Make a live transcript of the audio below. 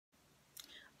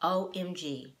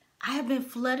OMG, I have been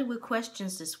flooded with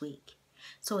questions this week,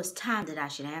 so it's time that I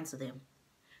should answer them.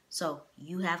 So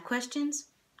you have questions,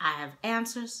 I have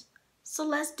answers, so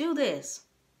let's do this.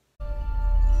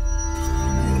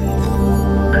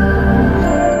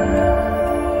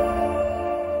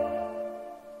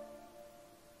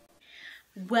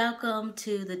 Welcome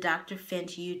to the Dr.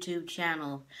 Finch YouTube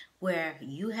channel, where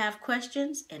you have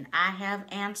questions and I have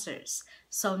answers.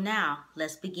 So now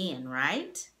let's begin,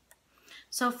 right?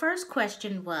 So first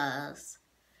question was,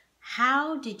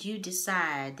 how did you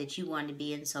decide that you wanted to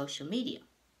be in social media?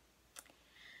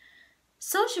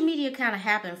 Social media kind of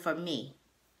happened for me.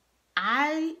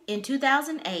 In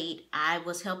 2008, I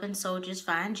was helping soldiers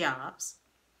find jobs.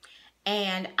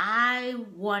 And I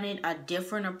wanted a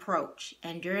different approach.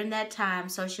 And during that time,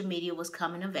 social media was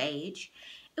coming of age.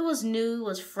 It was new, it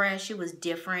was fresh, it was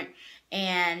different.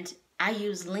 And I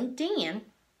used LinkedIn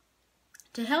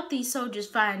to help these soldiers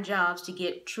find jobs, to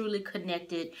get truly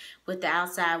connected with the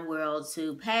outside world,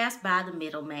 to pass by the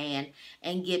middleman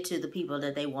and get to the people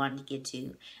that they wanted to get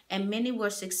to. And many were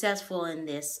successful in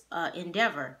this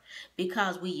endeavor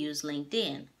because we used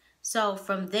LinkedIn. So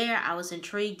from there, I was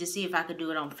intrigued to see if I could do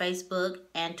it on Facebook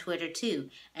and Twitter too.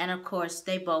 And of course,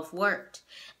 they both worked.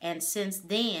 And since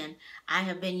then, I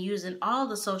have been using all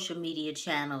the social media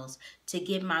channels to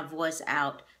get my voice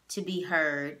out, to be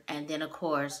heard, and then of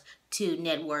course, to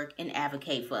network and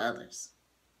advocate for others.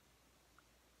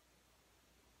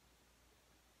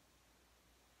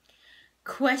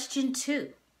 Question 2.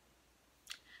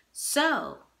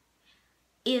 So,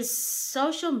 is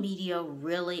social media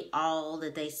really all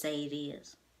that they say it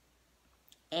is?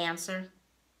 Answer,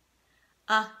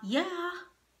 yeah.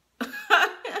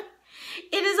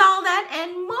 It is all that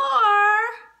and more.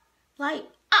 Like,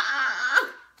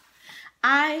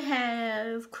 I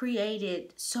have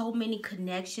created so many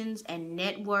connections and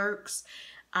networks,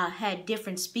 had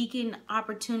different speaking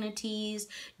opportunities,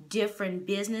 different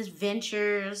business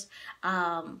ventures.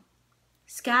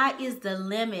 Sky is the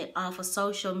limit off of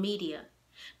social media.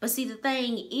 But see, the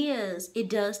thing is, it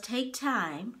does take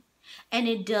time and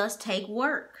it does take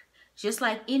work. Just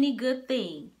like any good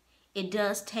thing, it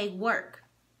does take work.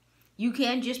 You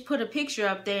can't just put a picture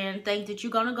up there and think that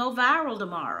you're going to go viral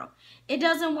tomorrow. It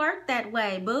doesn't work that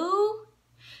way, boo.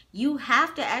 You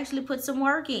have to actually put some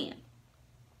work in.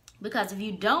 Because if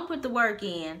you don't put the work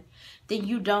in, then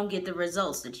you don't get the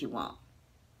results that you want.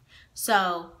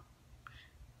 So,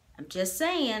 I'm just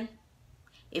saying,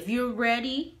 if you're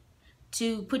ready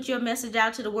to put your message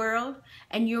out to the world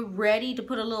and you're ready to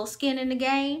put a little skin in the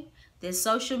game, then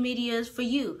social media is for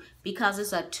you, because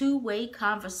it's a two-way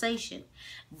conversation.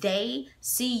 They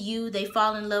see you, they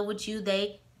fall in love with you,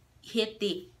 they hit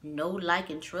the know, like,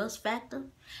 and trust factor,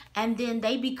 and then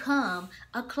they become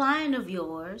a client of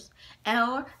yours,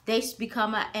 or they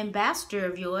become an ambassador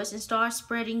of yours and start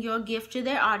spreading your gift to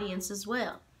their audience as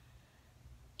well.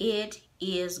 It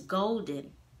is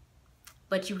golden,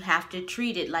 but you have to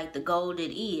treat it like the gold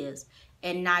it is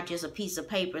and not just a piece of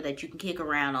paper that you can kick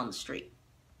around on the street.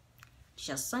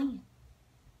 Just saying.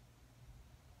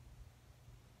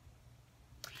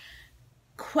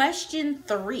 Question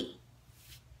 3.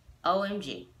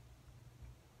 OMG.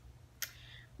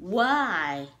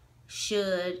 Why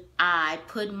should I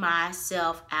put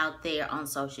myself out there on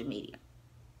social media?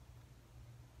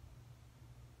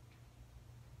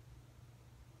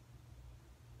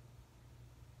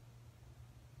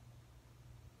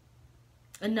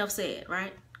 Enough said,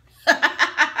 right?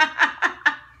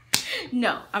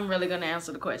 No, I'm really going to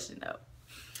answer the question though.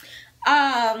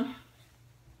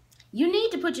 You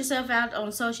need to put yourself out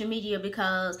on social media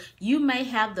because you may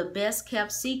have the best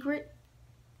kept secret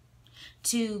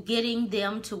to getting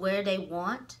them to where they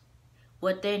want,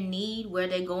 what they need, where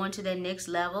they're going to their next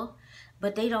level,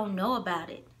 but they don't know about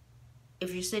it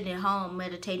if you're sitting at home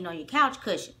meditating on your couch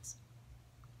cushions.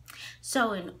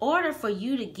 So in order for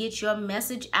you to get your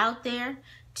message out there,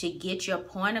 to get your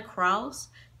point across,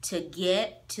 to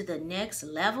get to the next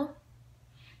level,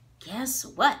 guess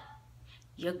what?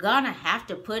 You're gonna have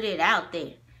to put it out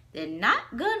there. They're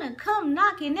not gonna come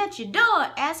knocking at your door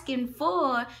asking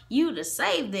for you to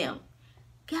save them.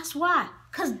 Guess why?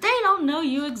 Because they don't know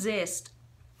you exist.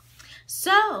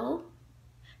 So,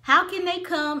 how can they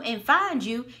come and find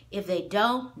you if they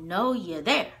don't know you're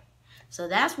there? So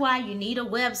that's why you need a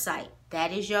website.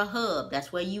 That is your hub.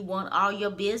 That's where you want all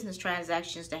your business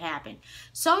transactions to happen.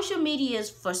 Social media is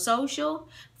for social,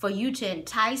 for you to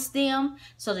entice them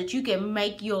so that you can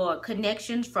make your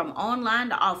connections from online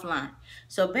to offline.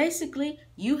 So basically,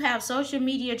 you have social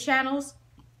media channels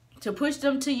to push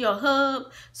them to your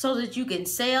hub so that you can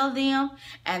sell them,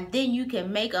 and then you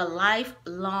can make a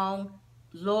lifelong,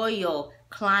 loyal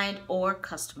client, or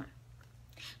customer.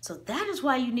 So that is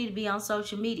why you need to be on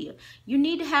social media. You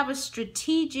need to have a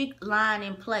strategic line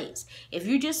in place. If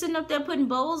you're just sitting up there putting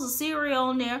bowls of cereal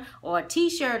on there or a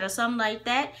t-shirt or something like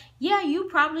that, yeah, you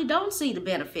probably don't see the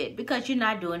benefit because you're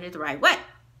not doing it the right way.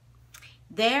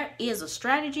 There is a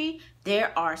strategy,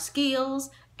 there are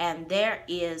skills, and there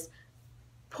is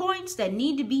points that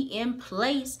need to be in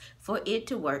place for it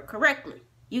to work correctly.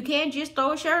 You can't just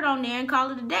throw a shirt on there and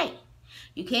call it a day.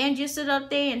 You can't just sit up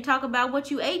there and talk about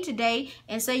what you ate today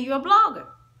and say you're a blogger.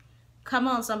 Come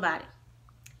on, somebody.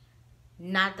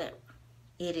 Not that.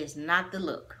 It is not the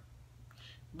look.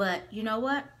 But you know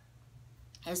what?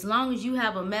 As long as you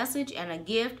have a message and a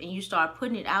gift and you start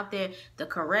putting it out there the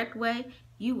correct way,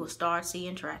 you will start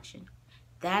seeing traction.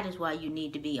 That is why you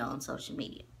need to be on social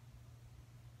media.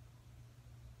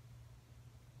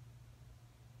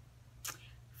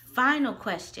 Final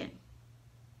question.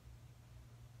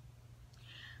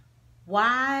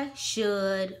 Why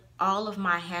should all of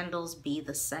my handles be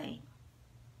the same?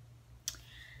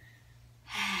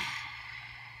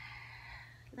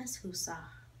 Let's whoosah.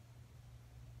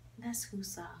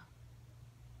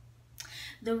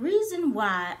 The reason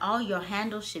why all your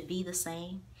handles should be the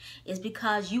same is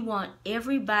because you want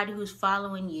everybody who's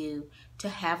following you to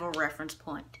have a reference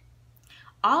point.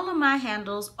 All of my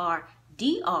handles are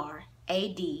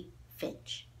DRAD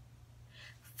Finch.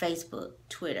 Facebook,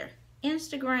 Twitter,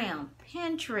 Instagram,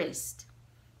 Pinterest,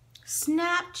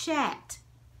 Snapchat,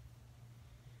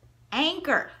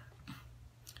 Anchor,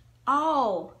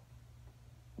 all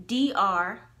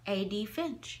DRAD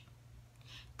Finch.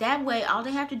 That way, all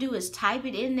they have to do is type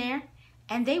it in there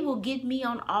and they will get me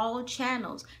on all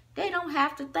channels. They don't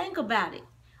have to think about it.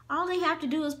 All they have to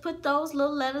do is put those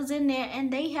little letters in there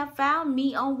and they have found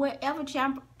me on wherever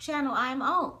channel I'm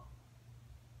on.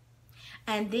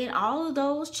 And then all of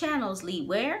those channels lead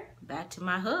where? Back to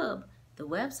my hub, the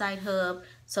website hub,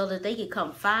 so that they can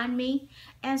come find me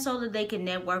and so that they can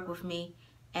network with me,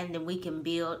 and then we can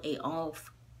build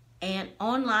an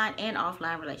online and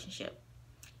offline relationship.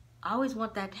 I always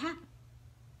want that to happen.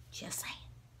 Just saying.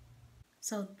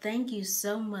 So thank you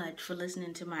so much for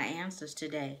listening to my answers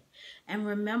today. And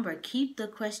remember, keep the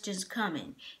questions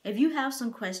coming. If you have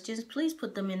some questions, please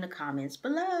put them in the comments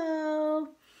below.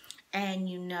 And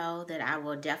you know that I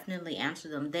will definitely answer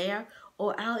them there,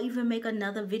 or I'll even make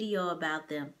another video about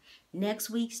them. Next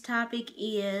week's topic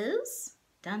is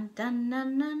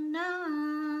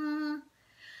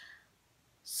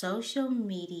social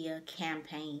media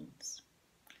campaigns.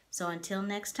 So until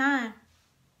next time.